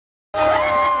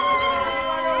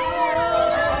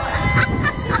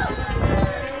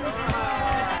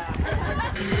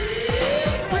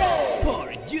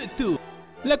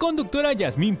conductora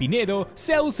Jazmin Pinedo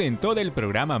se ausentó del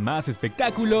programa Más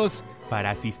Espectáculos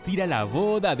para asistir a la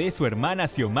boda de su hermana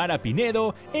Xiomara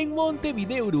Pinedo en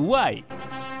Montevideo, Uruguay.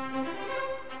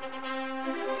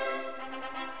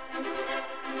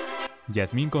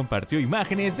 Jazmin compartió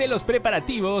imágenes de los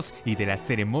preparativos y de la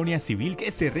ceremonia civil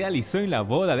que se realizó en la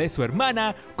boda de su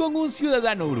hermana con un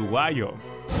ciudadano uruguayo.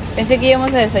 Pensé que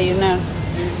íbamos a desayunar.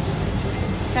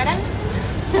 ¿Tarán?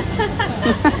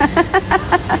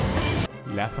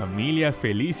 La familia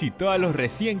felicitó a los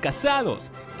recién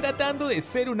casados, tratando de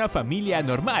ser una familia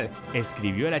normal,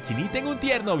 escribió la chinita en un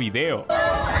tierno video.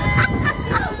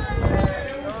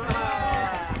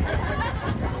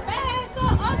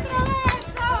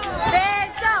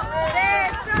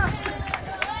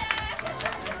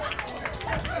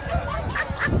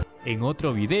 En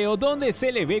otro video donde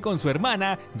se le ve con su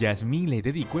hermana, Jazmin le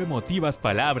dedicó emotivas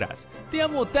palabras. Te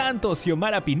amo tanto,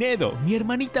 Xiomara Pinedo, mi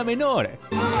hermanita menor.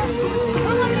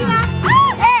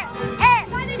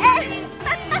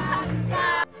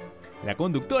 La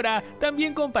conductora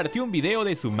también compartió un video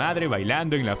de su madre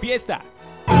bailando en la fiesta.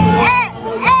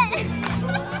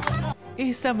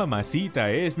 Esa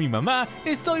mamacita es mi mamá,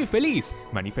 estoy feliz,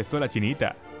 manifestó la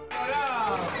chinita.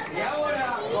 Y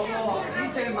ahora, como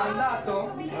dice el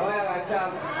mandato, me voy a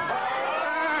agachar.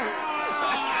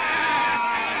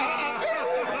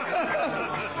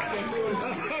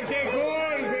 ¡Qué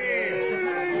cursi!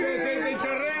 ¡Se te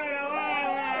chorrea la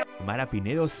baba! Xiomara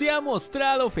Pinedo se ha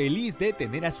mostrado feliz de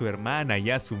tener a su hermana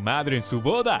y a su madre en su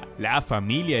boda. La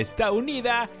familia está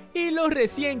unida y los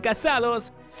recién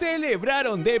casados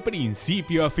celebraron de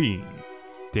principio a fin.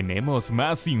 Tenemos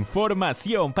más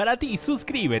información para ti,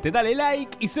 suscríbete, dale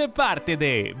like y sé parte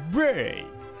de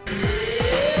Break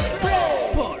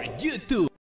por YouTube.